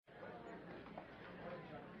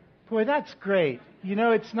Boy, that's great. You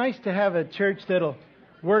know, it's nice to have a church that'll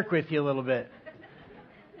work with you a little bit.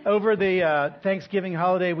 Over the Thanksgiving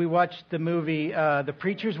holiday, we watched the movie The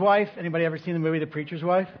Preacher's Wife. Anybody ever seen the movie The Preacher's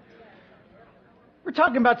Wife? We're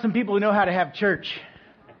talking about some people who know how to have church.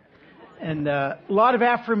 And a lot of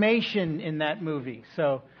affirmation in that movie.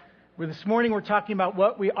 So this morning we're talking about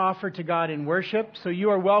what we offer to God in worship. So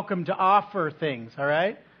you are welcome to offer things, all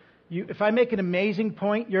right? If I make an amazing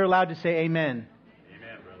point, you're allowed to say amen.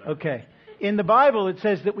 Okay. In the Bible, it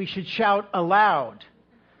says that we should shout aloud.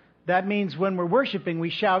 That means when we're worshiping, we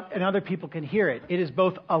shout and other people can hear it. It is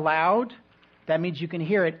both aloud, that means you can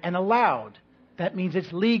hear it, and aloud. That means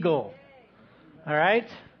it's legal. All right?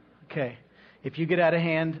 Okay. If you get out of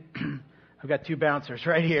hand, I've got 2 bouncers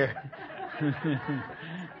right here.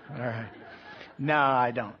 All right. No, I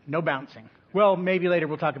don't. No bouncing. Well, maybe later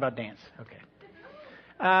we'll talk about dance. Okay.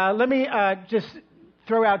 Let me just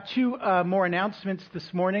throw out 2 more announcements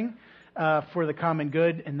this morning for the common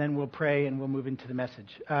good, and then we'll pray and we'll move into the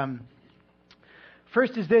message.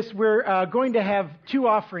 First is this. We're going to have 2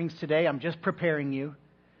 offerings today. I'm just preparing you.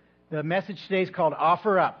 The message today is called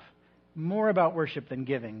Offer Up. More about worship than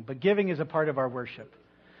giving, but giving is a part of our worship.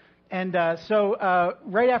 And so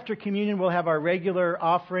right after communion, we'll have our regular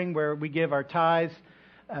offering where we give our tithes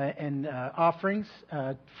and offerings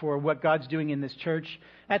for what God's doing in this church.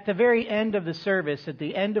 At the very end of the service, at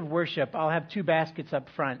the end of worship, I'll have 2 baskets up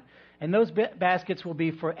front. And those baskets will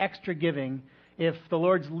be for extra giving if the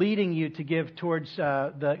Lord's leading you to give towards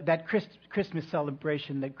that Christmas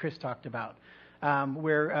celebration that Chris talked about.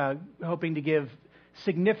 We're hoping to give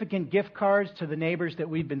significant gift cards to the neighbors that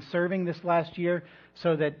we've been serving this last year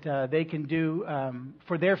so that they can do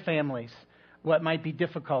for their families what might be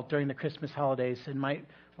difficult during the Christmas holidays and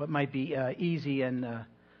what might be easy and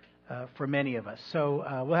for many of us.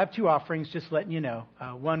 So we'll have 2 offerings, just letting you know.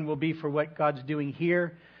 One will be for what God's doing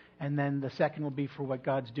here, and then the second will be for what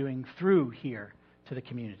God's doing through here to the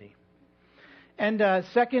community. And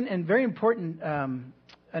second, and very important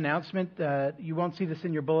announcement, you won't see this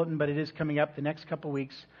in your bulletin, but it is coming up the next couple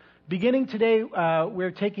weeks. Beginning today,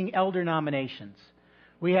 we're taking elder nominations.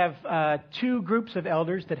 We have 2 groups of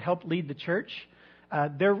elders that help lead the church.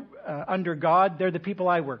 They're under God. They're the people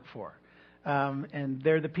I work for. And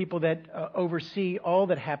they're the people that oversee all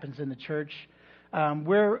that happens in the church.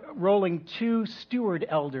 We're rolling 2 steward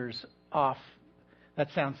elders off.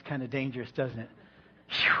 That sounds kind of dangerous, doesn't it?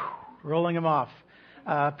 Rolling them off.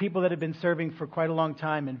 People that have been serving for quite a long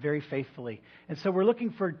time and very faithfully. And so we're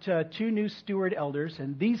looking for 2 new steward elders.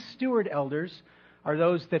 And these steward elders are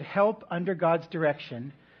those that help under God's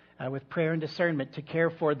direction with prayer and discernment to care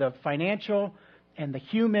for the financial and the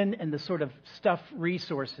human and the sort of stuff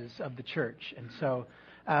resources of the church. And so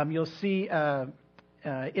you'll see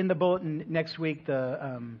in the bulletin next week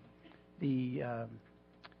the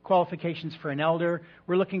qualifications for an elder.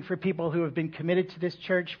 We're looking for people who have been committed to this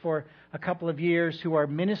church for a couple of years, who are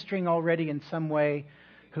ministering already in some way,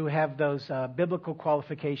 who have those biblical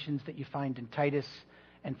qualifications that you find in Titus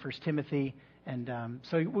and 1 Timothy. And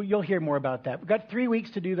so you'll hear more about that. We've got 3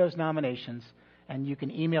 weeks to do those nominations, and you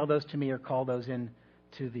can email those to me or call those in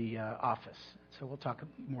to the office. So we'll talk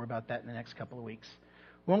more about that in the next couple of weeks.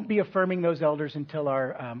 Won't be affirming those elders until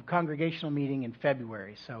our congregational meeting in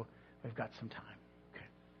February, so we've got some time. Okay,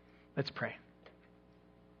 let's pray.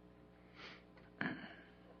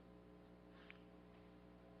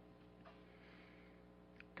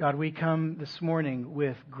 God, we come this morning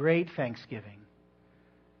with great thanksgiving,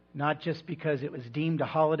 not just because it was deemed a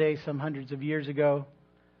holiday some hundreds of years ago,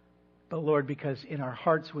 but Lord, because in our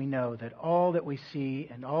hearts we know that all that we see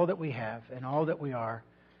and all that we have and all that we are,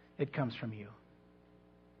 it comes from you.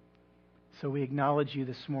 So we acknowledge you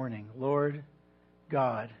this morning, Lord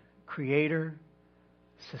God, Creator,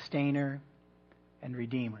 Sustainer, and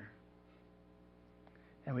Redeemer.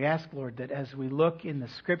 And we ask, Lord, that as we look in the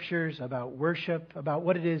Scriptures about worship, about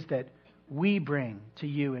what it is that we bring to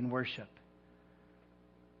you in worship,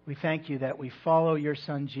 we thank you that we follow your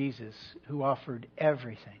Son Jesus, who offered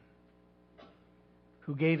everything,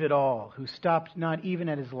 who gave it all, who stopped not even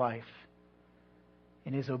at his life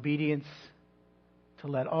in his obedience to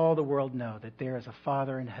let all the world know that there is a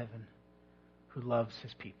Father in heaven who loves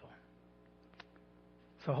his people.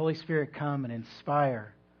 So Holy Spirit, come and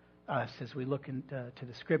inspire us as we look into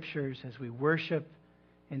the Scriptures, as we worship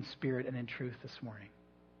in spirit and in truth this morning.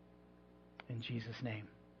 In Jesus' name,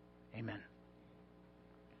 amen.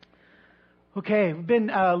 Okay, we've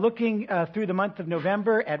been looking through the month of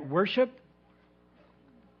November at worship.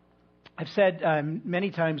 I've said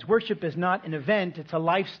many times, worship is not an event, it's a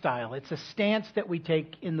lifestyle. It's a stance that we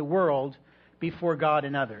take in the world before God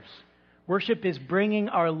and others. Worship is bringing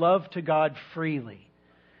our love to God freely.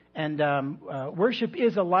 And worship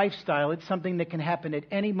is a lifestyle. It's something that can happen at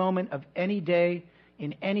any moment of any day,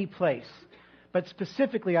 in any place. But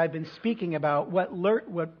specifically, I've been speaking about what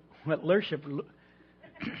worship...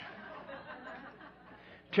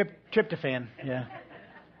 Tryptophan, yeah.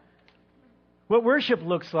 What worship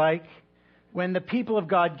looks like when the people of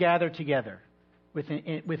God gather together with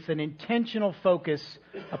an intentional focus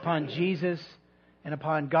upon Jesus and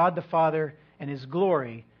upon God the Father and His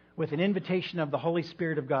glory, with an invitation of the Holy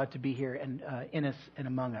Spirit of God to be here and in us and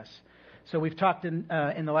among us. So we've talked in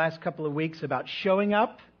the last couple of weeks about showing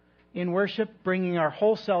up in worship, bringing our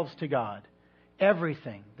whole selves to God,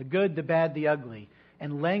 everything, the good, the bad, the ugly,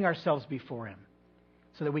 and laying ourselves before Him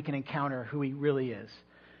so that we can encounter who He really is.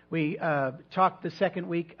 We talked the second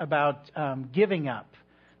week about giving up,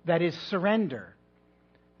 that is surrender,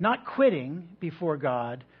 not quitting before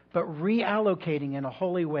God, but reallocating in a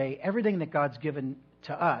holy way everything that God's given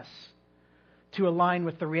to us to align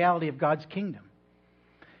with the reality of God's kingdom.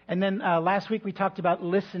 And then last week we talked about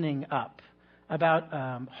listening up,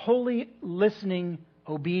 about holy listening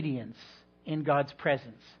obedience in God's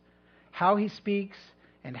presence, how He speaks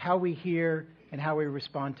and how we hear and how we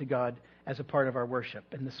respond to God as a part of our worship.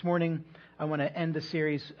 And this morning I want to end the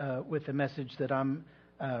series with a message that I'm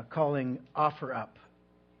calling Offer Up.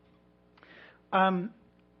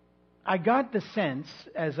 I got the sense,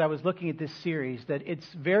 as I was looking at this series, that it's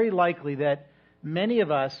very likely that many of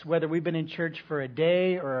us, whether we've been in church for a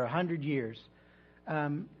day or 100 years,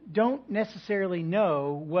 don't necessarily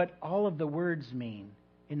know what all of the words mean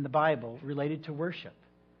in the Bible related to worship.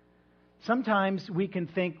 Sometimes we can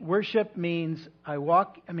think worship means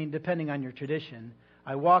depending on your tradition,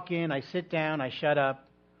 I walk in, I sit down, I shut up,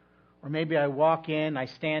 or maybe I walk in, I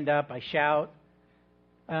stand up, I shout.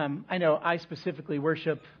 I know I specifically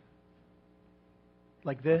worship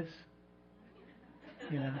like this,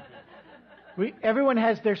 Everyone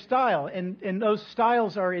has their style, and those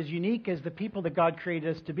styles are as unique as the people that God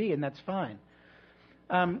created us to be, and that's fine.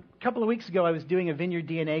 A couple of weeks ago, I was doing a Vineyard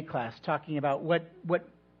DNA class talking about what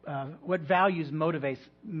values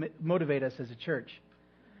motivate us as a church.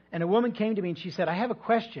 And a woman came to me and she said, I have a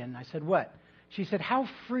question. I said, what? She said, how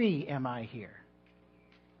free am I here?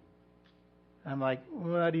 I'm like,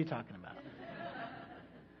 what are you talking about?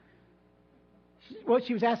 What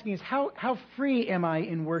she was asking is, how free am I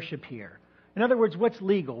in worship here? In other words, what's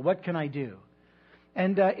legal? What can I do?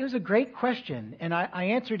 And it was a great question. And I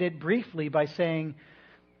answered it briefly by saying,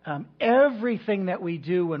 everything that we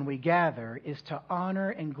do when we gather is to honor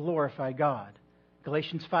and glorify God.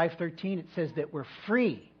 Galatians 5:13, it says that we're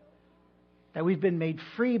free, that we've been made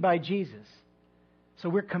free by Jesus. So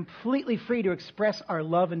we're completely free to express our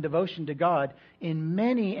love and devotion to God in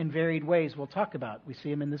many and varied ways we'll talk about. We see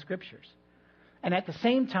them in the Scriptures. And at the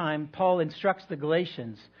same time, Paul instructs the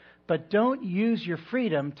Galatians, but don't use your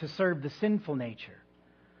freedom to serve the sinful nature,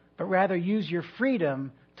 but rather use your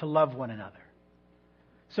freedom to love one another.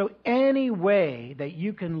 So any way that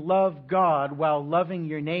you can love God while loving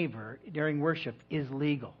your neighbor during worship is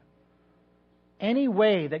legal. Any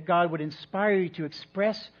way that God would inspire you to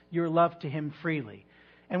express your love to Him freely.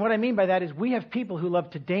 And what I mean by that is we have people who love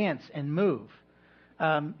to dance and move.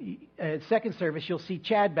 At second service, you'll see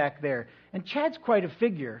Chad back there. And Chad's quite a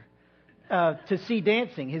figure to see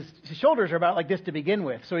dancing. His shoulders are about like this to begin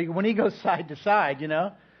with. So when he goes side to side,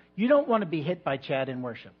 you don't want to be hit by Chad in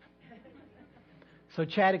worship. So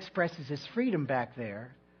Chad expresses his freedom back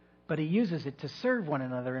there, but he uses it to serve one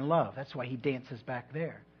another in love. That's why he dances back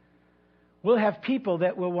there. We'll have people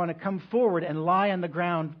that will want to come forward and lie on the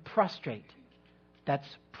ground prostrate. That's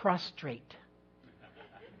prostrate.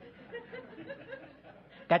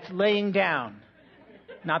 That's laying down,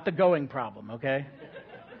 not the going problem, okay?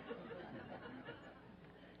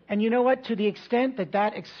 And you know what? To the extent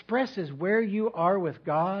that expresses where you are with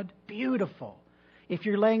God, beautiful. If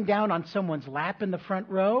you're laying down on someone's lap in the front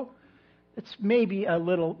row, it's maybe a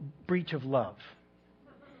little breach of love,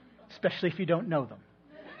 especially if you don't know them.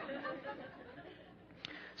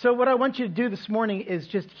 So what I want you to do this morning is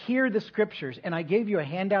just hear the Scriptures. And I gave you a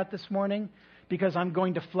handout this morning because I'm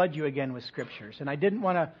going to flood you again with Scriptures. And I didn't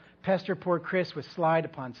want to pester poor Chris with slide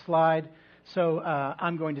upon slide. So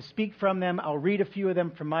I'm going to speak from them. I'll read a few of them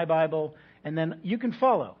from my Bible, and then you can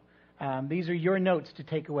follow. These are your notes to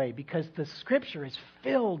take away because the Scripture is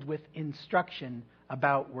filled with instruction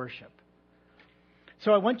about worship.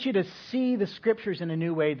 So I want you to see the Scriptures in a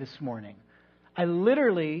new way this morning. I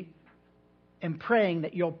literally am praying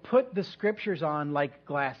that you'll put the Scriptures on like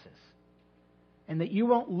glasses and that you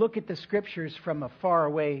won't look at the Scriptures from a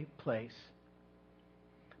faraway place,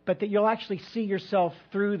 but that you'll actually see yourself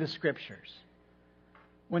through the Scriptures.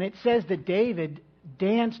 When it says that David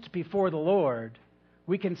danced before the Lord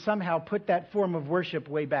we can somehow put that form of worship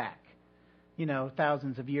way back,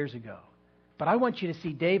 thousands of years ago. But I want you to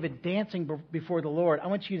see David dancing before the Lord. I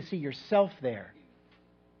want you to see yourself there.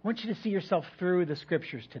 I want you to see yourself through the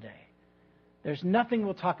Scriptures today. There's nothing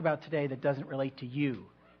we'll talk about today that doesn't relate to you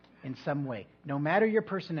in some way, no matter your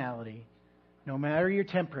personality, no matter your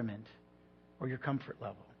temperament or your comfort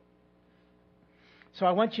level. So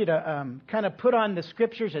I want you to kind of put on the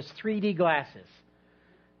Scriptures as 3D glasses.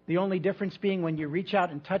 The only difference being when you reach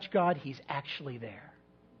out and touch God, He's actually there.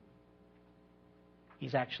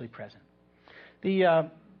 He's actually present. The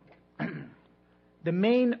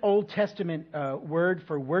main Old Testament word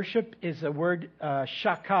for worship is the word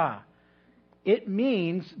shakah. It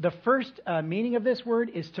means, the first meaning of this word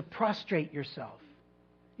is to prostrate yourself,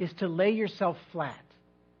 is to lay yourself flat.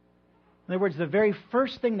 In other words, the very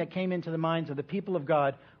first thing that came into the minds of the people of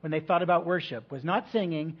God when they thought about worship was not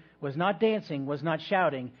singing, was not dancing, was not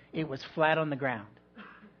shouting. It was flat on the ground.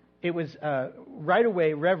 It was right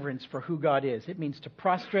away reverence for who God is. It means to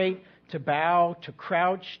prostrate, to bow, to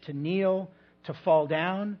crouch, to kneel, to fall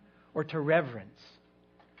down, or to reverence.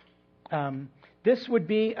 This would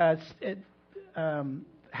be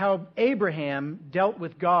how Abraham dealt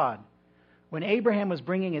with God. When Abraham was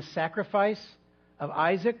bringing his sacrifice of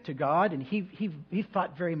Isaac to God, and he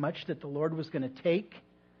thought very much that the Lord was going to take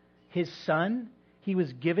his son. He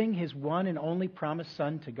was giving his one and only promised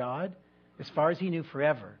son to God, as far as he knew,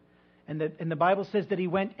 forever. And the Bible says that he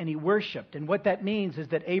went and he worshipped. And what that means is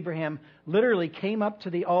that Abraham literally came up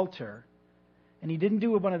to the altar, and he didn't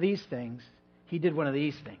do one of these things. He did one of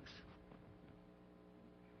these things.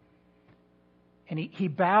 And he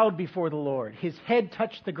bowed before the Lord. His head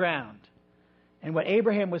touched the ground. And what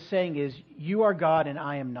Abraham was saying is, you are God and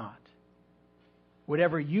I am not.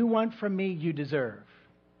 Whatever you want from me, you deserve.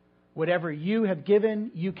 Whatever you have given,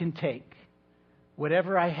 you can take.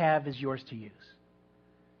 Whatever I have is yours to use.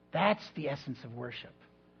 That's the essence of worship.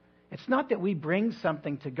 It's not that we bring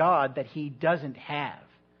something to God that He doesn't have.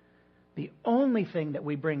 The only thing that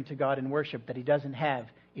we bring to God in worship that He doesn't have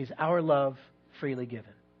is our love freely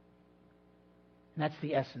given. And that's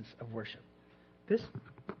the essence of worship.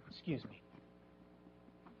 Excuse me.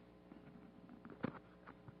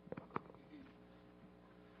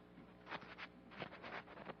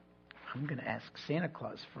 I'm going to ask Santa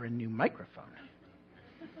Claus for a new microphone.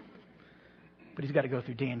 But he's got to go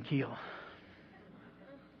through Dan Keel.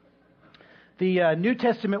 The New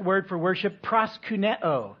Testament word for worship,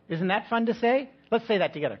 proskuneo. Isn't that fun to say? Let's say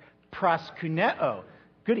that together. Proskuneo.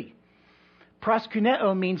 Goody.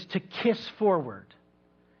 Proskuneo means to kiss forward.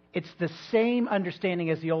 It's the same understanding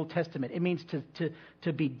as the Old Testament. It means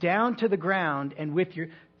to be down to the ground and with your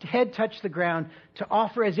head touch the ground, to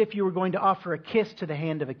offer as if you were going to offer a kiss to the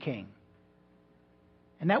hand of a king.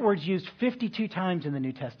 And that word's used 52 times in the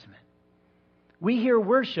New Testament. We hear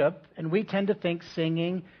worship, and we tend to think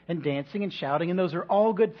singing and dancing and shouting, and those are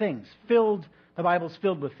all good things. The Bible's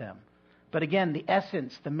filled with them. But again, the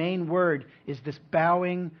essence, the main word, is this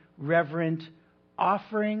bowing, reverent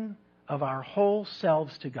offering of our whole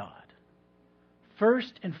selves to God.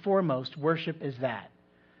 First and foremost, worship is that.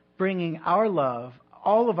 Bringing our love,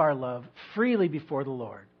 all of our love, freely before the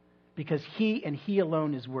Lord. Because He and He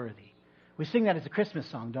alone is worthy. We sing that as a Christmas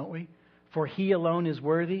song, don't we? For He alone is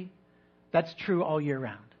worthy. That's true all year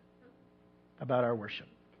round about our worship.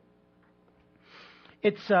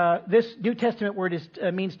 It's this New Testament word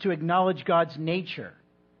means to acknowledge God's nature,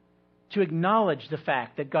 to acknowledge the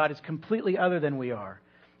fact that God is completely other than we are,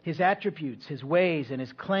 His attributes, His ways, and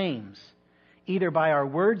His claims, either by our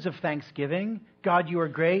words of thanksgiving, God, you are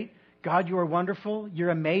great, God, you are wonderful, you're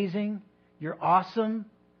amazing, you're awesome,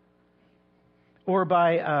 or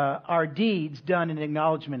by our deeds done in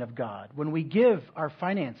acknowledgement of God. When we give our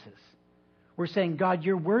finances, we're saying, God,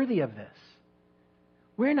 you're worthy of this.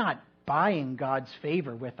 We're not buying God's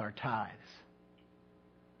favor with our tithes.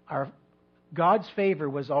 God's favor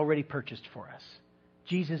was already purchased for us.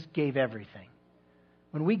 Jesus gave everything.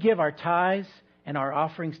 When we give our tithes and our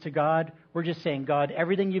offerings to God, we're just saying, God,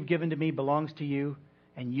 everything you've given to me belongs to you,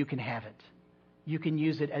 and you can have it. You can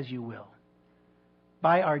use it as you will.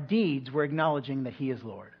 By our deeds, we're acknowledging that He is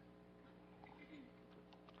Lord.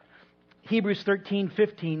 Hebrews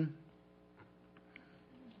 13:15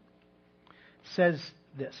 says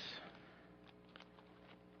this.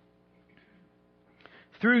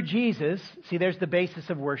 Through Jesus, see, there's the basis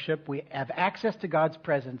of worship. We have access to God's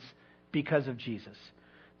presence because of Jesus.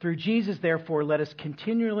 Through Jesus, therefore, let us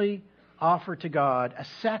continually offer to God a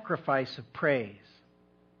sacrifice of praise,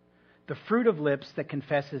 the fruit of lips that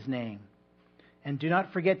confess His name. And do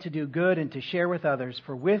not forget to do good and to share with others,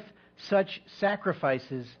 for with such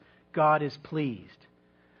sacrifices God is pleased.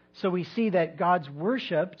 So we see that God's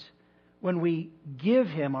worshiped when we give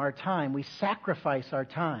Him our time. We sacrifice our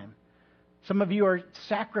time. Some of you are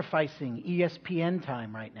sacrificing ESPN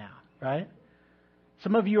time right now, right?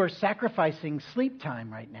 Some of you are sacrificing sleep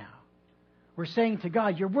time right now. We're saying to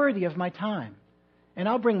God, you're worthy of my time. And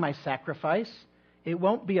I'll bring my sacrifice. It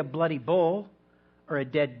won't be a bloody bull or a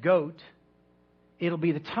dead goat. It'll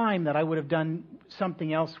be the time that I would have done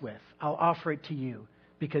something else with. I'll offer it to you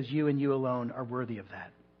because you and you alone are worthy of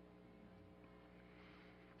that.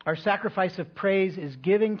 Our sacrifice of praise is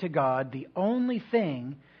giving to God the only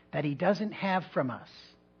thing that He doesn't have from us,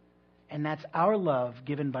 and that's our love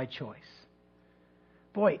given by choice.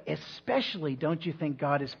 Boy, especially don't you think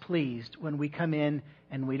God is pleased when we come in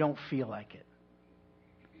and we don't feel like it?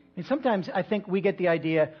 And sometimes I think we get the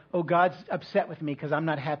idea, oh, God's upset with me because I'm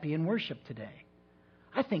not happy in worship today.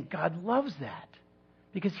 I think God loves that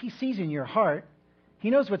because He sees in your heart. He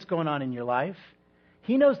knows what's going on in your life.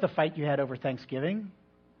 He knows the fight you had over Thanksgiving.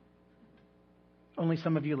 Only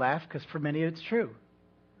some of you laugh because for many it's true.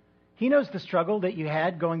 He knows the struggle that you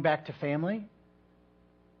had going back to family.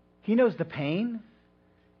 He knows the pain.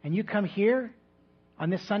 And you come here on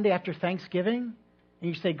this Sunday after Thanksgiving and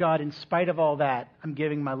you say, God, in spite of all that, I'm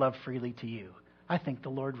giving my love freely to you. I think the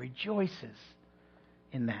Lord rejoices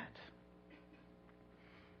in that.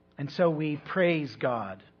 And so we praise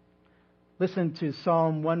God. Listen to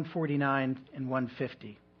Psalm 149 and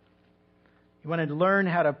 150. You want to learn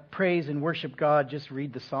how to praise and worship God, just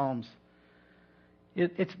read the Psalms.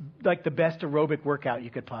 It's like the best aerobic workout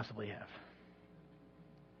you could possibly have.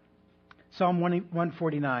 Psalm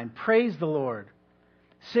 149, praise the Lord.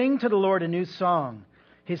 Sing to the Lord a new song,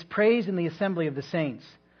 His praise in the assembly of the saints.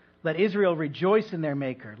 Let Israel rejoice in their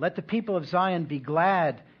Maker. Let the people of Zion be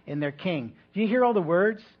glad in their King. Do you hear all the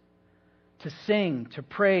words? To sing, to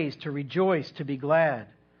praise, to rejoice, to be glad.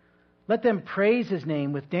 Let them praise His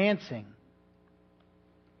name with dancing.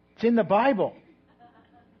 It's in the Bible.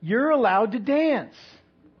 You're allowed to dance.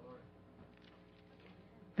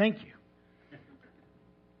 Thank you.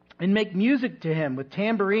 And make music to Him with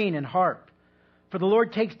tambourine and harp. For the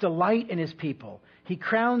Lord takes delight in His people. He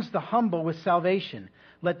crowns the humble with salvation.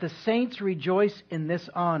 Let the saints rejoice in this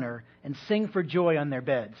honor and sing for joy on their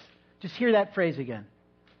beds. Just hear that phrase again.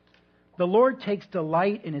 The Lord takes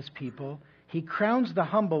delight in His people. He crowns the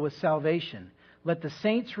humble with salvation. Let the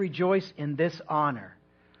saints rejoice in this honor.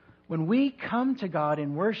 When we come to God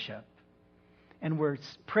in worship, and we're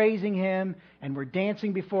praising Him, and we're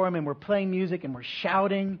dancing before Him, and we're playing music, and we're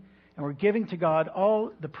shouting, and we're giving to God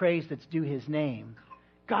all the praise that's due His name,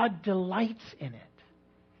 God delights in it.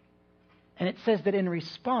 And it says that in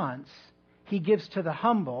response, He gives to the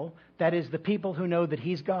humble, that is the people who know that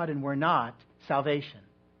He's God and we're not, salvation.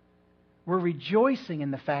 We're rejoicing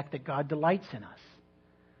in the fact that God delights in us.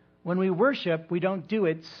 When we worship, we don't do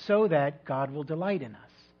it so that God will delight in us.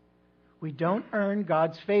 We don't earn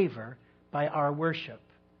God's favor by our worship.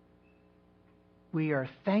 We are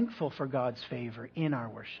thankful for God's favor in our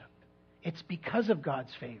worship. It's because of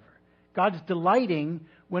God's favor. God's delighting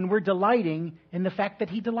when we're delighting in the fact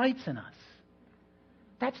that He delights in us.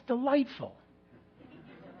 That's delightful.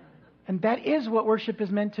 And that is what worship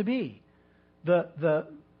is meant to be. The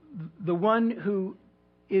one who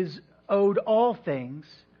is owed all things,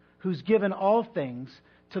 who's given all things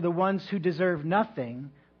to the ones who deserve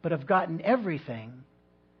nothing but have gotten everything,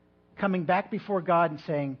 coming back before God and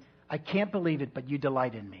saying, I can't believe it, but you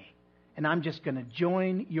delight in me. And I'm just going to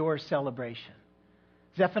join your celebration.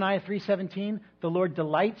 Zephaniah 3:17, the Lord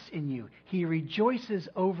delights in you. He rejoices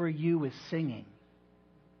over you with singing.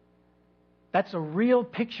 That's a real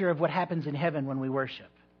picture of what happens in heaven when we worship.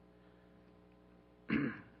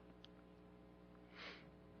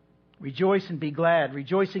 Rejoice and be glad.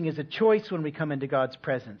 Rejoicing is a choice when we come into God's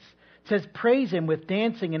presence. It says praise Him with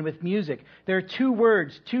dancing and with music. There are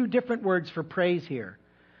two different words for praise here.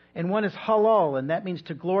 And one is halal, and that means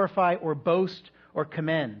to glorify or boast or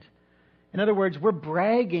commend. In other words, we're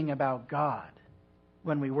bragging about God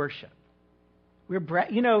when we worship.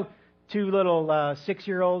 Two little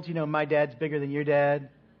 6-year-olds, my dad's bigger than your dad.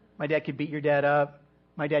 My dad could beat your dad up.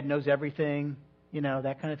 My dad knows everything,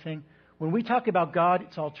 that kind of thing. When we talk about God,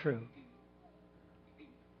 it's all true.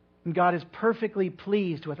 And God is perfectly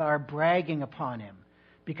pleased with our bragging upon Him,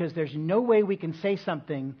 because there's no way we can say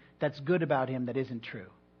something that's good about Him that isn't true.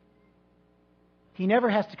 He never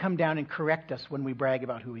has to come down and correct us when we brag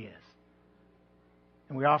about who He is.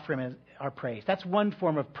 And we offer Him as our praise. That's one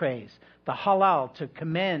form of praise. The halal, to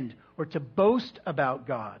commend or to boast about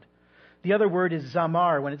God. The other word is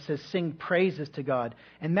zamar, when it says sing praises to God.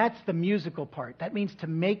 And that's the musical part. That means to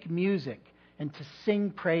make music and to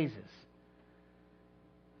sing praises.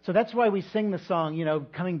 So that's why we sing the song,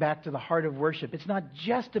 coming back to the heart of worship. It's not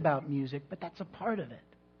just about music, but that's a part of it.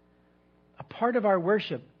 A part of our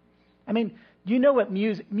worship. I mean, do you know what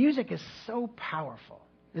music is so powerful,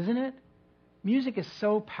 isn't it? Music is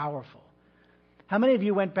so powerful. How many of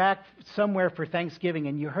you went back somewhere for Thanksgiving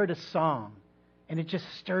and you heard a song and it just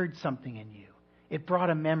stirred something in you? It brought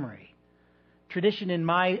a memory. Tradition in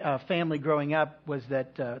my family growing up was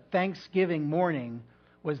that Thanksgiving morning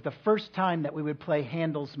was the first time that we would play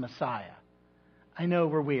Handel's Messiah. I know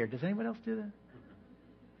we're weird. Does anyone else do that?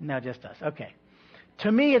 No, just us. Okay.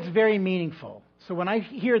 To me, it's very meaningful. So when I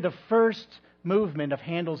hear the first movement of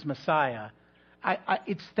Handel's Messiah,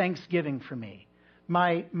 it's Thanksgiving for me.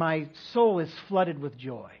 My soul is flooded with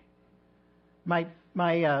joy.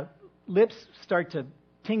 My lips start to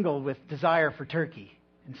tingle with desire for turkey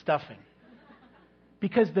and stuffing.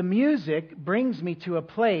 Because the music brings me to a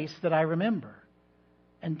place that I remember.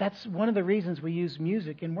 And that's one of the reasons we use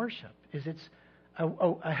music in worship, is it's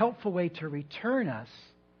a helpful way to return us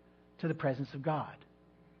to the presence of God.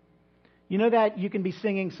 You know that you can be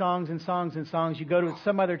singing songs and songs and songs. You go to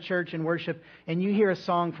some other church and worship, and you hear a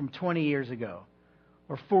song from 20 years ago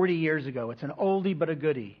or 40 years ago. It's an oldie but a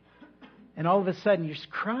goodie. And all of a sudden, you're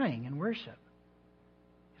just crying in worship.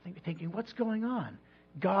 You're thinking, what's going on?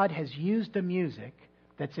 God has used the music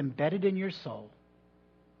that's embedded in your soul,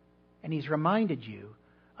 and He's reminded you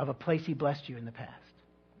of a place He blessed you in the past,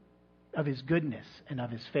 of His goodness and of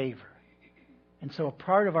His favor. And so a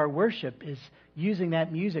part of our worship is using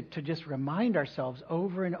that music to just remind ourselves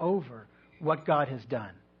over and over what God has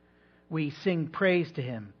done. We sing praise to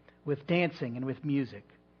Him with dancing and with music.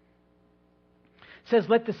 It says,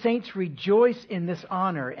 let the saints rejoice in this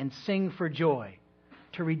honor and sing for joy.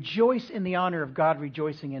 To rejoice in the honor of God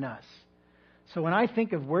rejoicing in us. So when I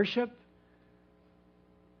think of worship,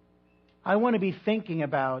 I want to be thinking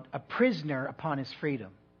about a prisoner upon his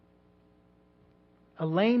freedom, a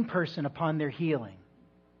lame person upon their healing,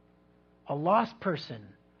 a lost person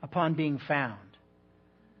upon being found.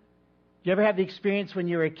 Do you ever have the experience when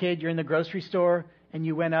you were a kid, you're in the grocery store and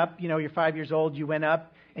you went up, you're 5 years old, you went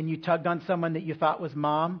up and you tugged on someone that you thought was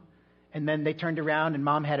mom, and then they turned around and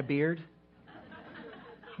mom had a beard?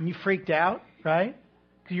 And you freaked out, right?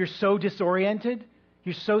 Because you're so disoriented,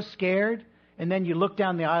 you're so scared. And then you look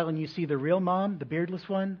down the aisle and you see the real mom, the beardless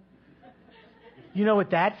one. You know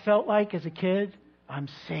what that felt like as a kid? I'm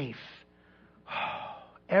safe.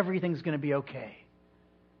 Everything's going to be okay.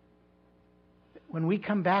 When we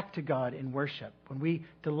come back to God in worship, when we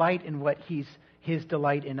delight in what His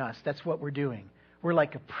delight in us, that's what we're doing. We're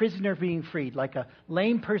like a prisoner being freed, like a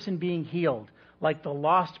lame person being healed, like the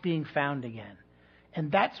lost being found again.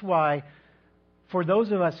 And that's why, for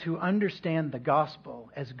those of us who understand the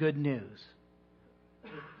gospel as good news,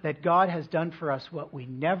 that God has done for us what we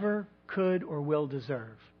never could or will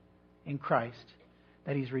deserve in Christ,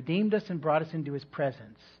 that He's redeemed us and brought us into His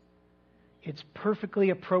presence, it's perfectly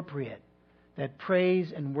appropriate that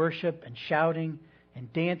praise and worship and shouting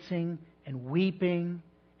and dancing and weeping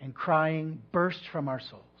and crying burst from our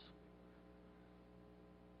souls.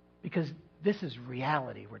 Because this is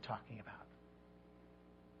reality we're talking about.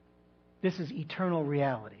 This is eternal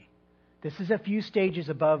reality. This is a few stages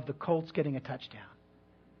above the Colts getting a touchdown.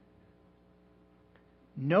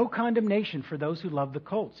 No condemnation for those who love the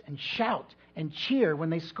Colts and shout and cheer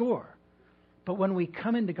when they score. But when we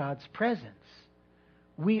come into God's presence,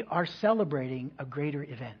 we are celebrating a greater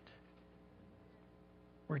event.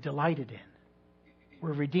 We're delighted in.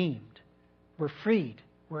 We're redeemed. We're freed.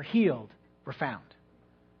 We're healed. We're found.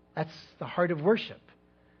 That's the heart of worship.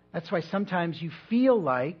 That's why sometimes you feel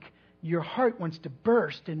like your heart wants to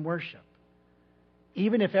burst in worship.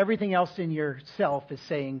 Even if everything else in yourself is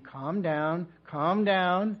saying, calm down,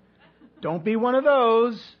 don't be one of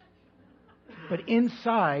those. But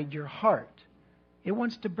inside your heart, it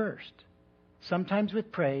wants to burst. Sometimes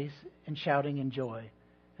with praise and shouting and joy,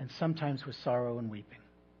 and sometimes with sorrow and weeping.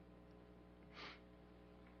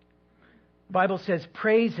 The Bible says,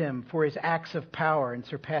 praise Him for His acts of power and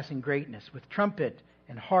surpassing greatness, with trumpet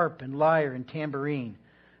and harp and lyre and tambourine,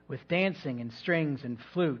 with dancing and strings and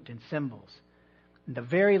flute and cymbals. In the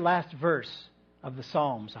very last verse of the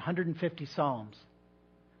Psalms, 150 Psalms,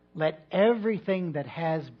 let everything that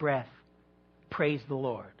has breath praise the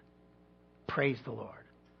Lord. Praise the Lord.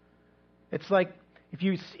 It's like if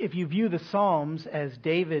you view the Psalms as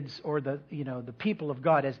David's or the people of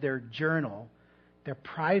God as their journal, their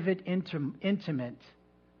private, intimate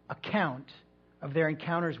account of their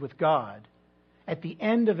encounters with God, at the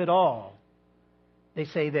end of it all, they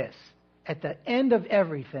say this: at the end of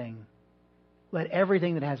everything, let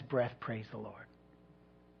everything that has breath praise the Lord.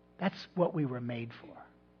 That's what we were made for.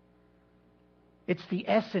 It's the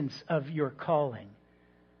essence of your calling.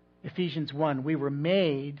 Ephesians 1, we were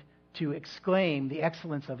made to exclaim the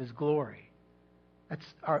excellence of his glory. That's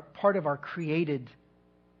part of our created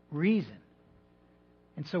reason.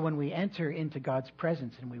 And so when we enter into God's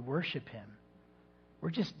presence and we worship him, we're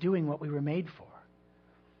just doing what we were made for.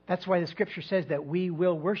 That's why the scripture says that we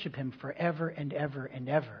will worship him forever and ever and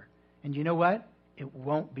ever. And you know what? It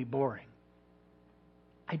won't be boring.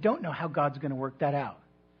 I don't know how God's going to work that out.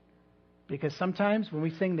 Because sometimes when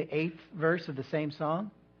we sing the 8th verse of the same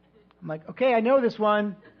song, I'm like, okay, I know this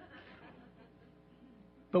one.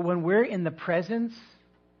 But when we're in the presence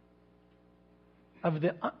of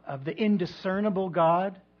the indiscernible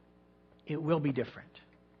God, it will be different.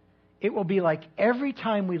 It will be like every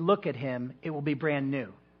time we look at him, it will be brand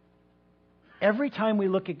new. Every time we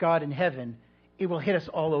look at God in heaven, it will hit us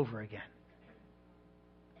all over again.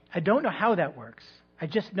 I don't know how that works. I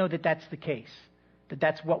just know that that's the case, that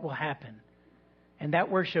that's what will happen. And that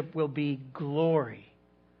worship will be glory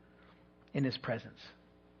in his presence.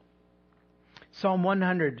 Psalm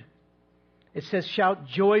 100, it says, shout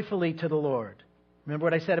joyfully to the Lord. Remember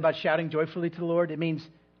what I said about shouting joyfully to the Lord? It means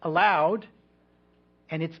aloud,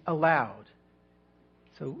 and it's allowed.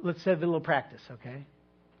 So let's have a little practice, okay?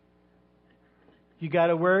 You got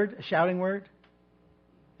a word, a shouting word?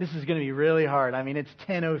 This is going to be really hard. I mean, it's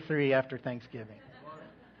 10:03 after Thanksgiving.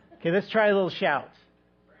 Okay, let's try a little shout.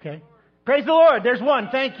 Okay? Praise the Lord. There's one.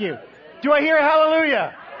 Thank you. Do I hear a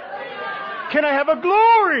hallelujah? Can I have a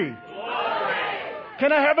glory?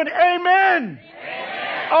 Can I have an amen?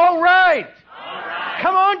 All right.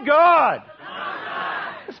 Come on, God.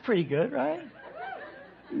 That's pretty good, right?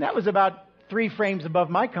 And that was about 3 frames above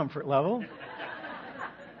my comfort level.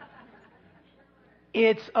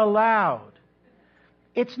 It's allowed.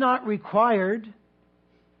 It's not required.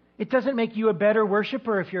 It doesn't make you a better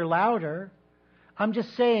worshiper if you're louder. I'm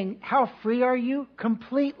just saying, how free are you?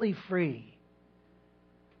 Completely free.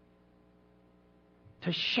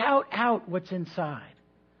 To shout out what's inside.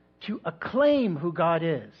 To acclaim who God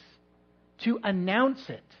is. To announce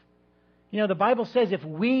it. You know, the Bible says if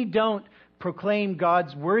we don't proclaim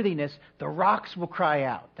God's worthiness, the rocks will cry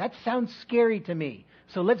out. That sounds scary to me.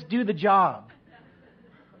 So let's do the job.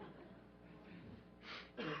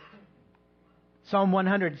 Psalm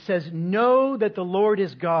 100 says, know that the Lord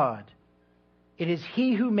is God. It is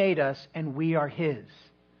he who made us and we are his.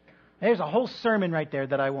 There's a whole sermon right there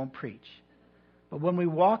that I won't preach. But when we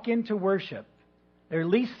walk into worship, there are at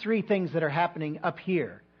least 3 things that are happening up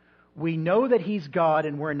here. We know that he's God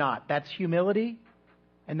and we're not. That's humility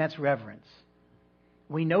and that's reverence.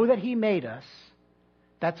 We know that he made us.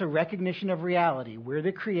 That's a recognition of reality. We're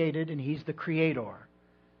the created and he's the creator.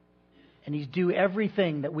 And he's due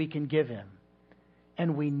everything that we can give him.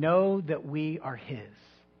 And we know that we are his.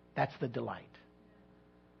 That's the delight.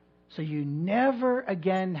 So you never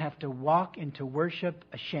again have to walk into worship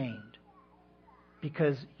ashamed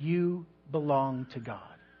because you belong to God.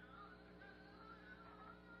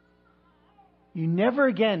 You never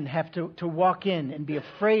again have to walk in and be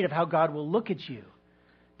afraid of how God will look at you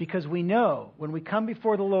because we know when we come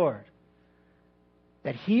before the Lord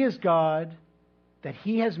that he is God, that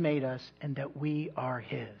he has made us, and that we are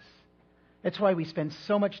his. That's why we spend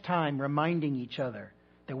so much time reminding each other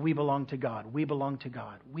that we belong to God. We belong to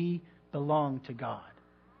God. We belong to God.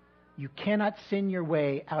 You cannot sin your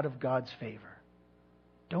way out of God's favor.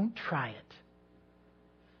 Don't try it.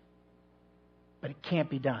 But it can't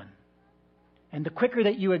be done. And the quicker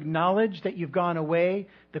that you acknowledge that you've gone away,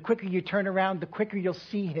 the quicker you turn around, the quicker you'll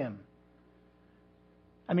see him.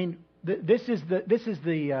 I mean, this is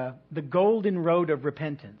the golden road of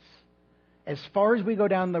repentance. As far as we go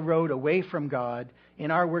down the road away from God in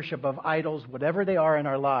our worship of idols, whatever they are in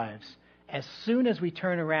our lives, as soon as we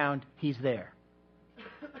turn around, he's there.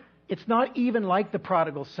 It's not even like the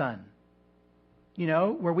prodigal son, you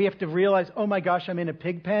know, where we have to realize, oh my gosh, I'm in a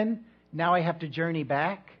pig pen. Now I have to journey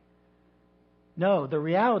back. No, the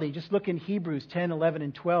reality, just look in Hebrews 10, 11,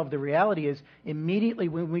 and 12. The reality is immediately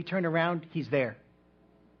when we turn around, he's there.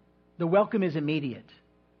 The welcome is immediate.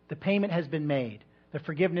 The payment has been made. The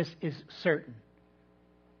forgiveness is certain.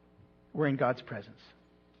 We're in God's presence.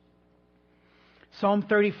 Psalm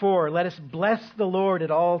 34, let us bless the Lord at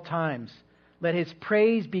all times. Let his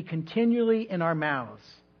praise be continually in our mouths.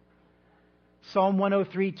 Psalm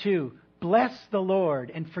 103:2, bless the Lord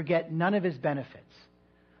and forget none of his benefits.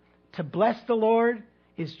 To bless the Lord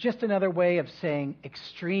is just another way of saying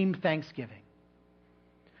extreme thanksgiving.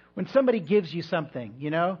 When somebody gives you something,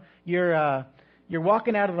 you know, you're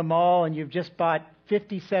walking out of the mall and you've just bought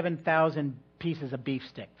 57,000 pieces of beef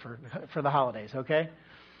stick for the holidays, okay?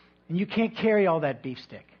 And you can't carry all that beef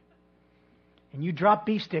stick. and you drop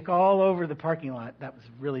beef stick all over the parking lot. That was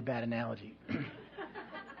a really bad analogy.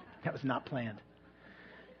 That was not planned.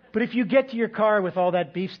 But if you get to your car with all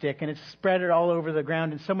that beef stick and it's spread all over the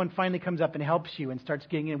ground and someone finally comes up and helps you and starts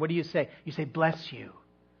getting in, what do you say? You say, bless you.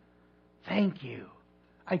 Thank you.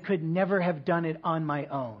 I could never have done it on my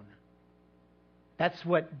own. That's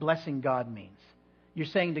what blessing God means. You're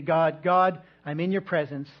saying to God, God, I'm in your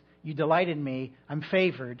presence. You delight in me. I'm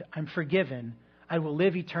favored. I'm forgiven. I will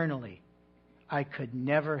live eternally. I could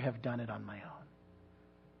never have done it on my own.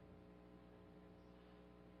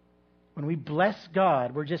 When we bless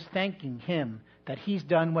God, we're just thanking Him that He's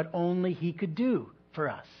done what only He could do for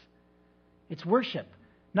us. It's worship.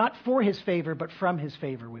 Not for His favor, but from His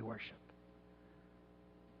favor we worship.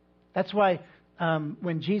 That's why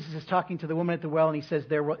when Jesus is talking to the woman at the well and He says,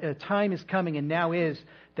 a time is coming and now is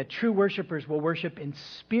that true worshipers will worship in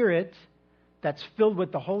spirit that's filled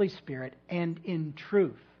with the Holy Spirit and in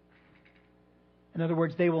truth. In other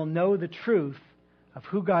words, they will know the truth of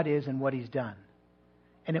who God is and what He's done.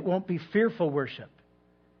 And it won't be fearful worship.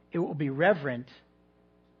 It will be reverent,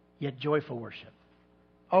 yet joyful worship.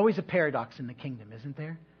 Always a paradox in the kingdom, isn't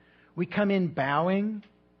there? We come in bowing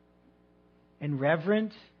and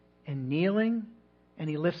reverent and kneeling, and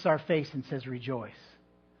He lifts our face and says, rejoice.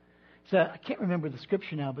 So I can't remember the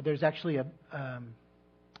scripture now, but there's actually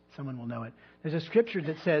someone will know it. There's a scripture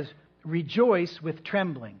that says, rejoice with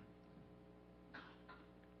trembling.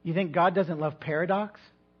 You think God doesn't love paradox?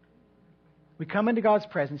 We come into God's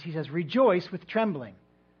presence. He says, rejoice with trembling.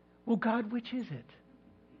 Well, God, which is it? And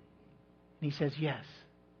He says, yes.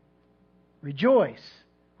 Rejoice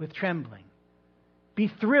with trembling. Be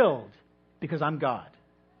thrilled because I'm God.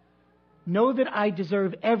 Know that I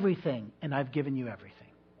deserve everything and I've given you everything.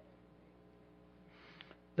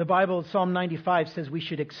 The Bible, Psalm 95, says we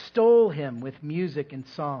should extol Him with music and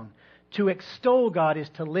song. To extol God is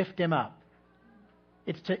to lift Him up.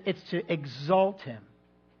 It's to exalt Him.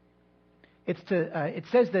 It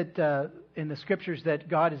says that in the Scriptures that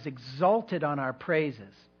God is exalted on our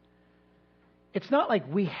praises. It's not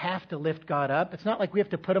like we have to lift God up. It's not like we have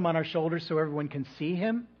to put Him on our shoulders so everyone can see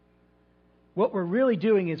Him. What we're really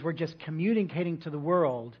doing is we're just communicating to the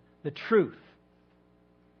world the truth.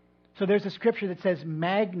 So there's a scripture that says,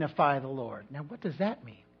 magnify the Lord. Now, what does that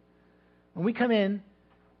mean? When we come in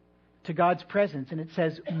to God's presence and it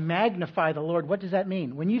says, magnify the Lord, what does that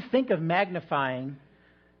mean? When you think of magnifying,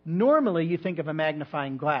 normally you think of a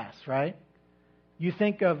magnifying glass, right? You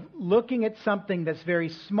think of looking at something that's very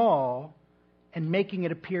small and making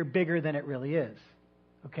it appear bigger than it really is,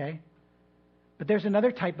 okay? But there's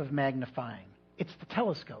another type of magnifying. It's the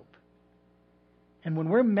telescope. And when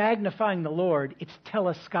we're magnifying the Lord, it's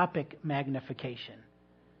telescopic magnification.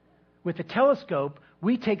 With the telescope,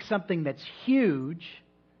 we take something that's huge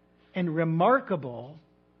and remarkable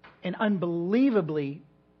and unbelievably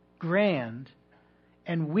grand,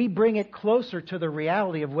 and we bring it closer to the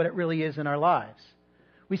reality of what it really is in our lives.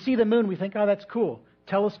 We see the moon, we think, oh, that's cool.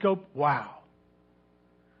 Telescope, wow.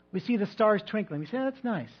 We see the stars twinkling, we say, oh, that's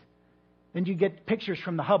nice. Then you get pictures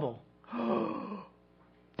from the Hubble. Oh,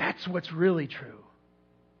 that's what's really true.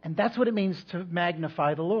 And that's what it means to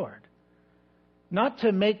magnify the Lord. Not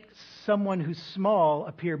to make someone who's small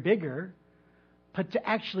appear bigger, but to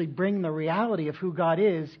actually bring the reality of who God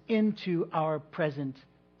is into our present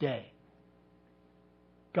day.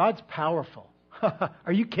 God's powerful.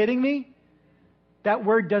 Are you kidding me? That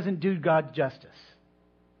word doesn't do God justice.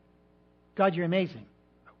 God, you're amazing.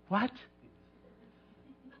 What?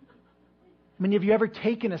 I mean, have you ever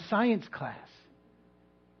taken a science class?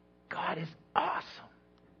 God is awesome.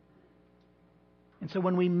 And so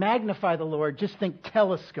when we magnify the Lord, just think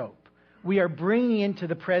telescope. We are bringing into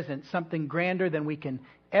the present something grander than we can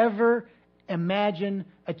ever imagine,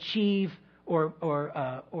 achieve,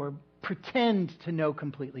 or pretend to know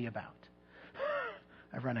completely about.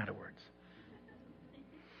 I've run out of words.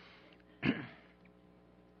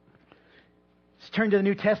 Let's turn to the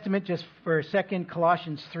New Testament just for a second.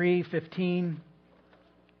 Colossians 3:15.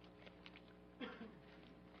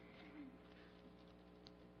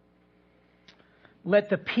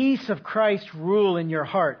 Let the peace of Christ rule in your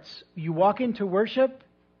hearts. You walk into worship,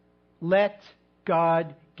 let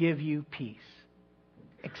God give you peace.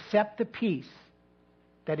 Accept the peace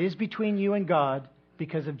that is between you and God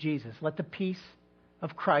because of Jesus. Let the peace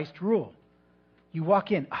of Christ rule. You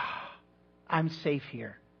walk in, I'm safe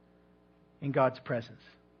here in God's presence.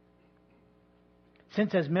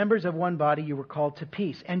 Since as members of one body you were called to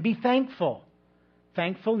peace, and be thankful.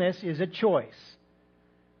 Thankfulness is a choice.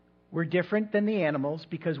 We're different than the animals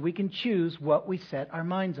because we can choose what we set our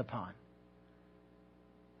minds upon.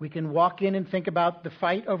 We can walk in and think about the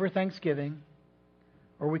fight over Thanksgiving,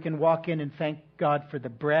 or we can walk in and thank God for the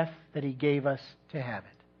breath that He gave us to have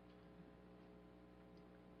it.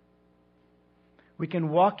 We can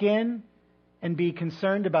walk in and be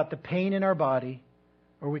concerned about the pain in our body,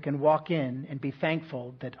 or we can walk in and be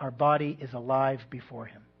thankful that our body is alive before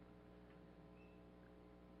Him.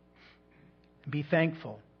 Be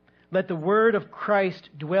thankful. Let the word of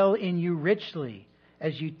Christ dwell in you richly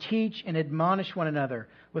as you teach and admonish one another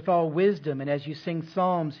with all wisdom, and as you sing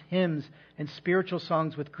psalms, hymns, and spiritual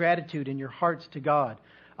songs with gratitude in your hearts to God.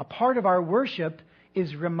 A part of our worship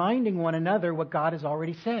is reminding one another what God has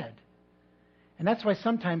already said. And that's why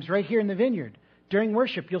sometimes right here in the vineyard, during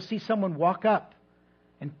worship, you'll see someone walk up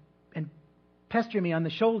and pester me on the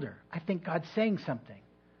shoulder. I think God's saying something.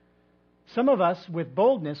 Some of us, with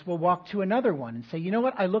boldness, will walk to another one and say, you know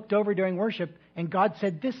what, I looked over during worship and God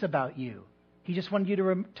said this about you. He just wanted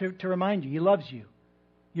you to remind you, He loves you.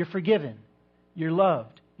 You're forgiven. You're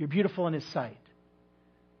loved. You're beautiful in His sight.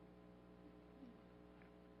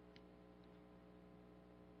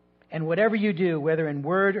 And whatever you do, whether in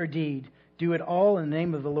word or deed, do it all in the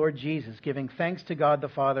name of the Lord Jesus, giving thanks to God the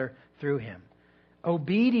Father through Him.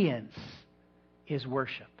 Obedience is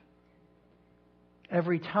worship.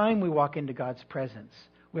 Every time we walk into God's presence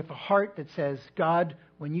with a heart that says, God,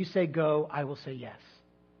 when you say go, I will say yes.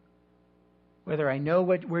 Whether I know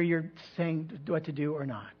where you're saying what to do or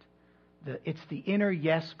not. It's the inner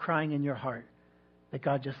yes crying in your heart that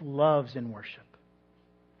God just loves in worship.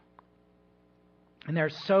 And there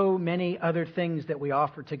are so many other things that we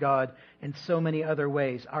offer to God in so many other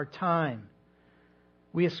ways. Our time.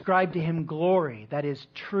 We ascribe to Him glory, that is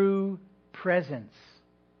true presence.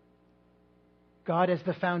 God as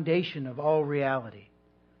the foundation of all reality.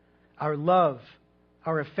 Our love,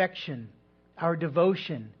 our affection, our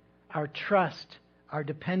devotion, our trust, our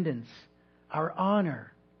dependence, our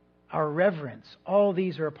honor, our reverence, all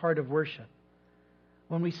these are a part of worship.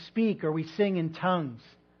 When we speak or we sing in tongues,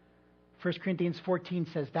 1 Corinthians 14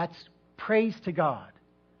 says that's praise to God.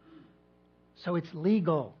 So it's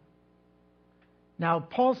legal. Now,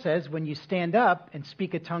 Paul says when you stand up and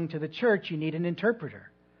speak a tongue to the church, you need an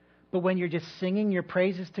interpreter. But when you're just singing your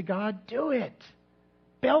praises to God, do it.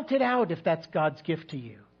 Belt it out if that's God's gift to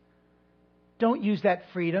you. Don't use that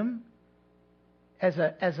freedom as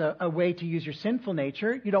a way to use your sinful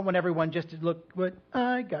nature. You don't want everyone just to look, what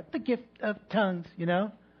I got the gift of tongues, you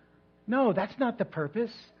know. No, that's not the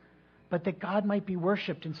purpose. But that God might be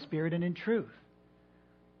worshipped in spirit and in truth.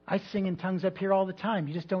 I sing in tongues up here all the time.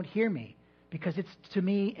 You just don't hear me because it's to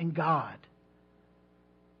me and God.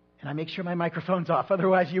 And I make sure my microphone's off,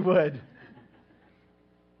 otherwise you would.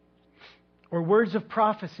 Or words of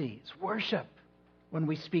prophecy. It's worship when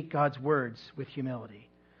we speak God's words with humility.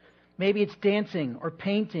 Maybe it's dancing or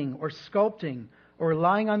painting or sculpting or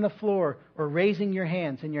lying on the floor or raising your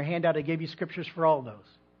hands. In your handout, I gave you scriptures for all those.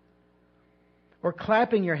 Or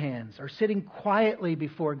clapping your hands or sitting quietly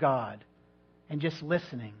before God and just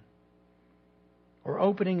listening. Or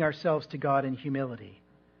opening ourselves to God in humility.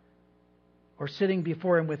 Or sitting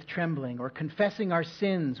before Him with trembling. Or confessing our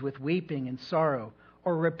sins with weeping and sorrow.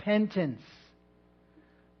 Or repentance.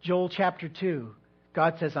 Joel chapter 2,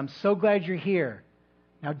 God says, I'm so glad you're here.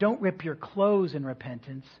 Now don't rip your clothes in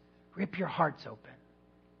repentance. Rip your hearts open.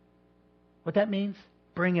 What that means?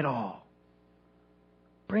 Bring it all.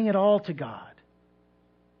 Bring it all to God.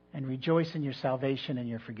 And rejoice in your salvation and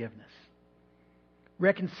your forgiveness.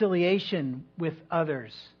 Reconciliation with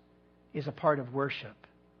others is a part of worship.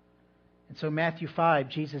 And so Matthew 5,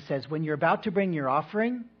 Jesus says, when you're about to bring your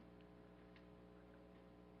offering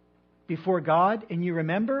before God and you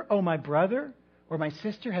remember, oh, my brother or my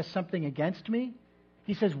sister has something against me,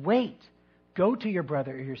 He says, wait, go to your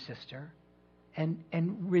brother or your sister and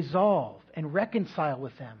resolve and reconcile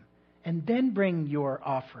with them and then bring your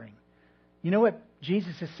offering. You know what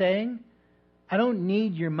Jesus is saying? I don't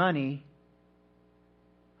need your money.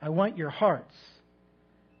 I want your hearts.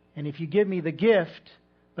 And if you give me the gift,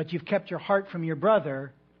 but you've kept your heart from your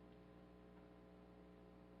brother,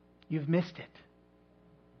 you've missed it.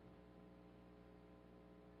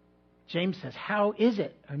 James says, how is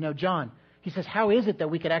it? Or no, John. He says, how is it that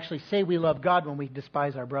we could actually say we love God when we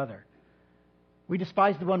despise our brother? We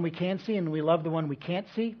despise the one we can see and we love the one we can't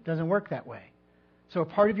see? It doesn't work that way. So a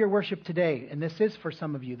part of your worship today, and this is for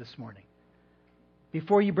some of you this morning,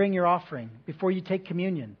 before you bring your offering, before you take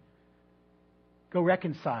communion, go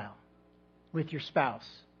reconcile with your spouse.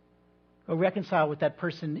 Go reconcile with that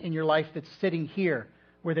person in your life that's sitting here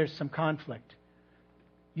where there's some conflict.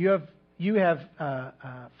 You have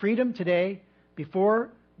freedom today, before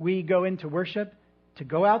we go into worship, to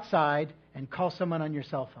go outside and call someone on your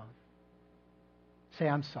cell phone. Say,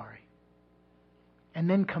 I'm sorry. And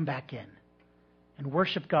then come back in. and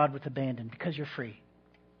worship God with abandon because you're free.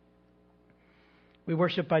 We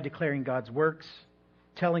worship by declaring God's works,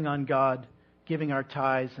 telling on God, giving our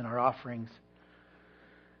tithes and our offerings.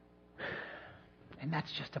 And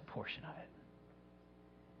that's just a portion of it.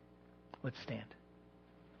 Let's stand.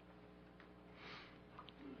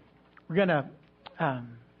 We're going to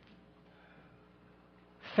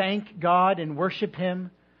thank God and worship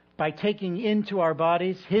Him by taking into our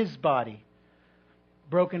bodies His body,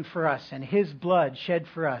 broken for us, and His blood shed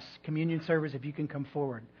for us. Communion servers, if you can come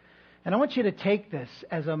forward. And I want you to take this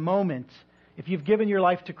as a moment. If you've given your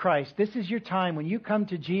life to Christ, this is your time when you come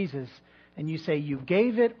to Jesus and you say, you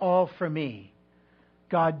gave it all for me.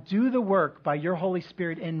 God, do the work by your Holy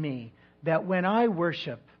Spirit in me, that when I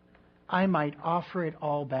worship, I might offer it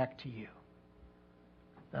all back to you.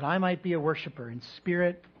 That I might be a worshiper in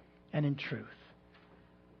spirit and in truth.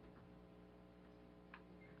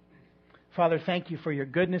 Father, thank you for your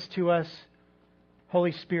goodness to us.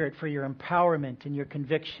 Holy Spirit, for your empowerment and your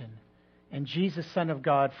conviction. And Jesus, Son of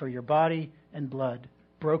God, for your body and blood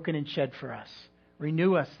broken and shed for us.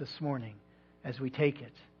 Renew us this morning as we take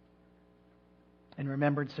it in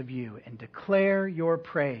remembrance of you, and declare your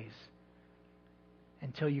praise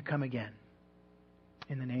until you come again.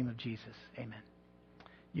 In the name of Jesus, amen.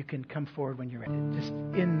 You can come forward when you're ready. Just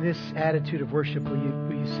in this attitude of worship, will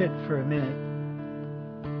you sit for a minute?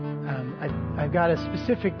 I've got a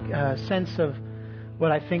specific sense of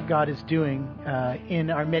what I think God is doing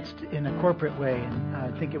in our midst in a corporate way. And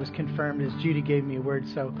I think it was confirmed as Judy gave me a word.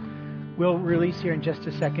 So we'll release here in just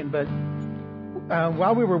a second. But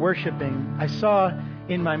while we were worshiping, I saw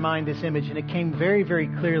in my mind this image, and it came very, very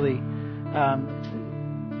clearly.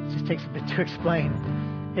 It just takes a bit to explain.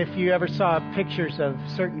 If you ever saw pictures of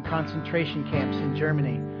certain concentration camps in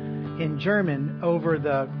Germany, in German, over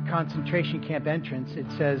the concentration camp entrance, it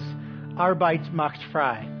says, Arbeit macht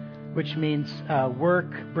frei, which means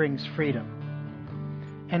work brings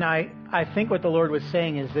freedom. And I think what the Lord was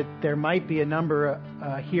saying is that there might be a number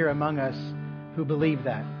here among us who believe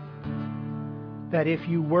that. That if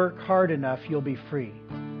you work hard enough, you'll be free.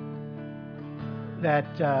 That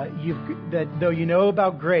though you know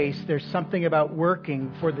about grace, there's something about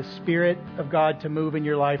working for the Spirit of God to move in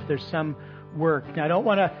your life. There's some work. Now, I don't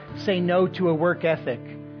want to say no to a work ethic.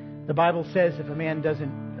 The Bible says if a man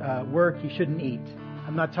doesn't work, he shouldn't eat.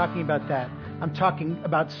 I'm not talking about that. I'm talking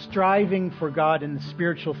about striving for God in the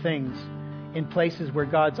spiritual things in places where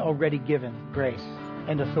God's already given grace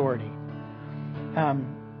and authority.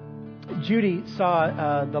 Judy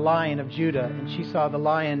saw the Lion of Judah, and she saw the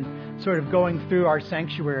lion sort of going through our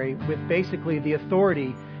sanctuary with basically the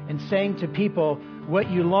authority and saying to people, what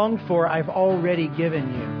you long for, I've already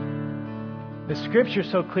given you. The Scripture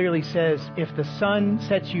so clearly says, if the Son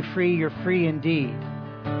sets you free, you're free indeed.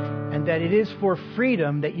 And that it is for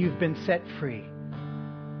freedom that you've been set free.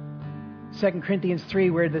 2 Corinthians 3,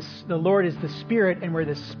 where the Lord is the Spirit, and where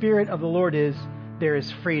the Spirit of the Lord is, there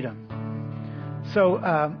is freedom. So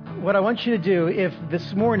what I want you to do, if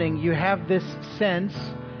this morning you have this sense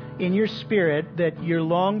in your spirit that you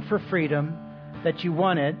long for freedom, that you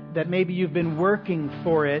want it, that maybe you've been working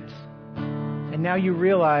for it, and now you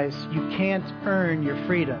realize you can't earn your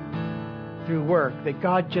freedom through work, that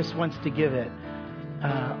God just wants to give it.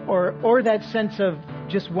 Or that sense of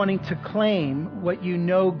just wanting to claim what you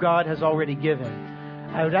know God has already given.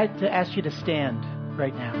 I would like to ask you to stand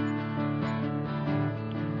right now.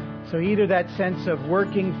 So either that sense of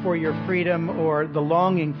working for your freedom or the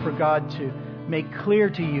longing for God to make clear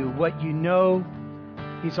to you what you know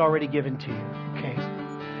He's already given to you. Okay.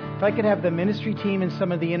 If I could have the ministry team and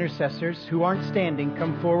some of the intercessors who aren't standing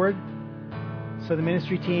come forward. So the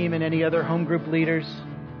ministry team and any other home group leaders.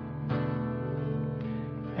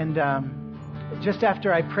 And just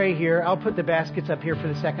after I pray here, I'll put the baskets up here for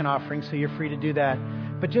the second offering, so you're free to do that.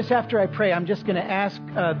 But just after I pray, I'm just going to ask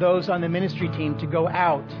those on the ministry team to go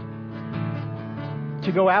out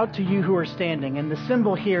to you who are standing. And the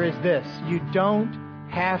symbol here is this. You don't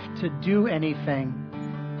have to do anything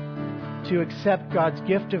to accept God's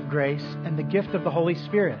gift of grace and the gift of the Holy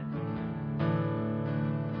Spirit.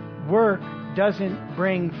 Work doesn't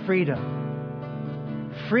bring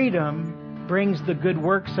freedom. Freedom brings the good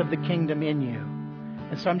works of the kingdom in you.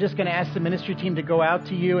 And so I'm just going to ask the ministry team to go out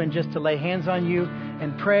to you and just to lay hands on you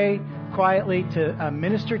and pray quietly to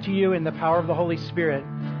minister to you in the power of the Holy Spirit.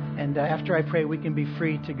 And after I pray, we can be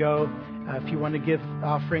free to go. If you want to give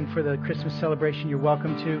offering for the Christmas celebration, you're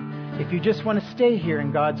welcome to. If you just want to stay here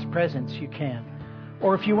in God's presence, you can.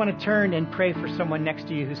 Or if you want to turn and pray for someone next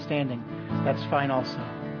to you who's standing, that's fine also.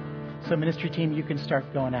 So ministry team, you can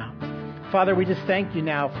start going out. Father, we just thank you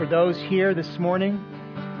now for those here this morning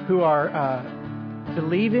who are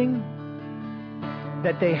believing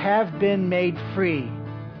that they have been made free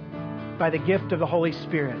by the gift of the Holy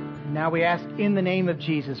Spirit. Now we ask in the name of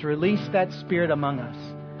Jesus, release that Spirit among us.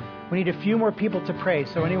 We need a few more people to pray.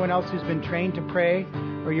 So anyone else who's been trained to pray,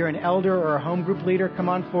 or you're an elder or a home group leader, come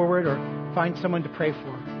on forward or find someone to pray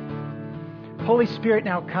for. Holy Spirit,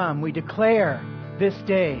 now come. We declare this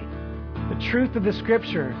day the truth of the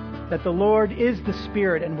Scripture, that the Lord is the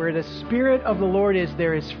Spirit, and where the Spirit of the Lord is,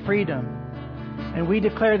 there is freedom. And we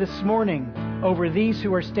declare this morning over these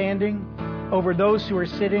who are standing, over those who are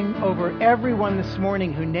sitting, over everyone this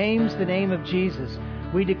morning who names the name of Jesus,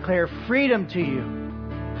 we declare freedom to you.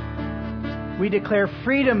 We declare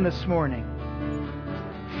freedom this morning.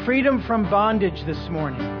 Freedom from bondage this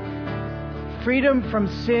morning. Freedom from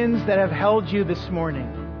sins that have held you this morning.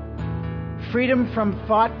 Freedom from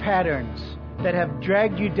thought patterns that have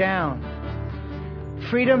dragged you down.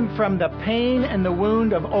 Freedom from the pain and the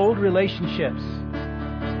wound of old relationships.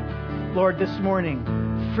 Lord, this morning,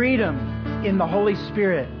 freedom in the Holy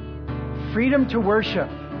Spirit. Freedom to worship.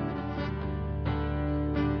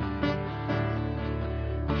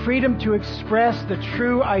 Freedom to express the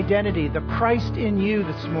true identity, the Christ in you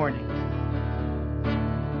this morning.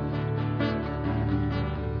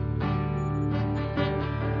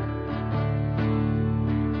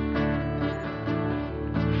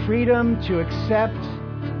 Freedom to accept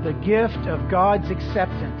the gift of God's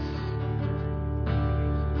acceptance.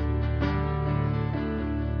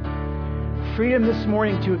 Freedom this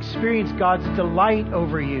morning to experience God's delight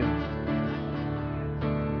over you.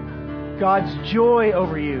 God's joy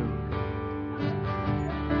over you.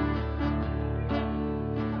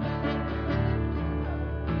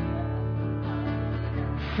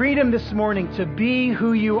 Freedom this morning to be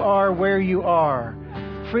who you are, where you are.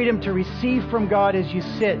 Freedom to receive from God as you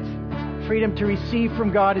sit. Freedom to receive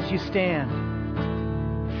from God as you stand.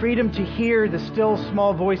 Freedom to hear the still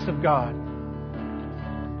small voice of God.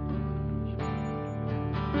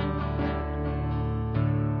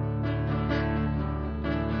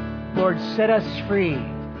 Lord, set us free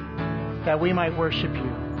that we might worship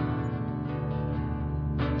you.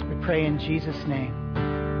 We pray in Jesus' name.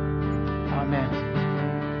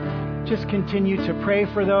 Amen. Just continue to pray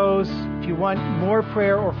for those. If you want more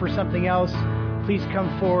prayer or for something else, please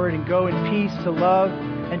come forward and go in peace to love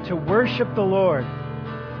and to worship the Lord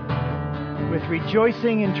with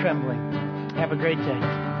rejoicing and trembling. Have a great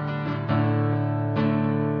day.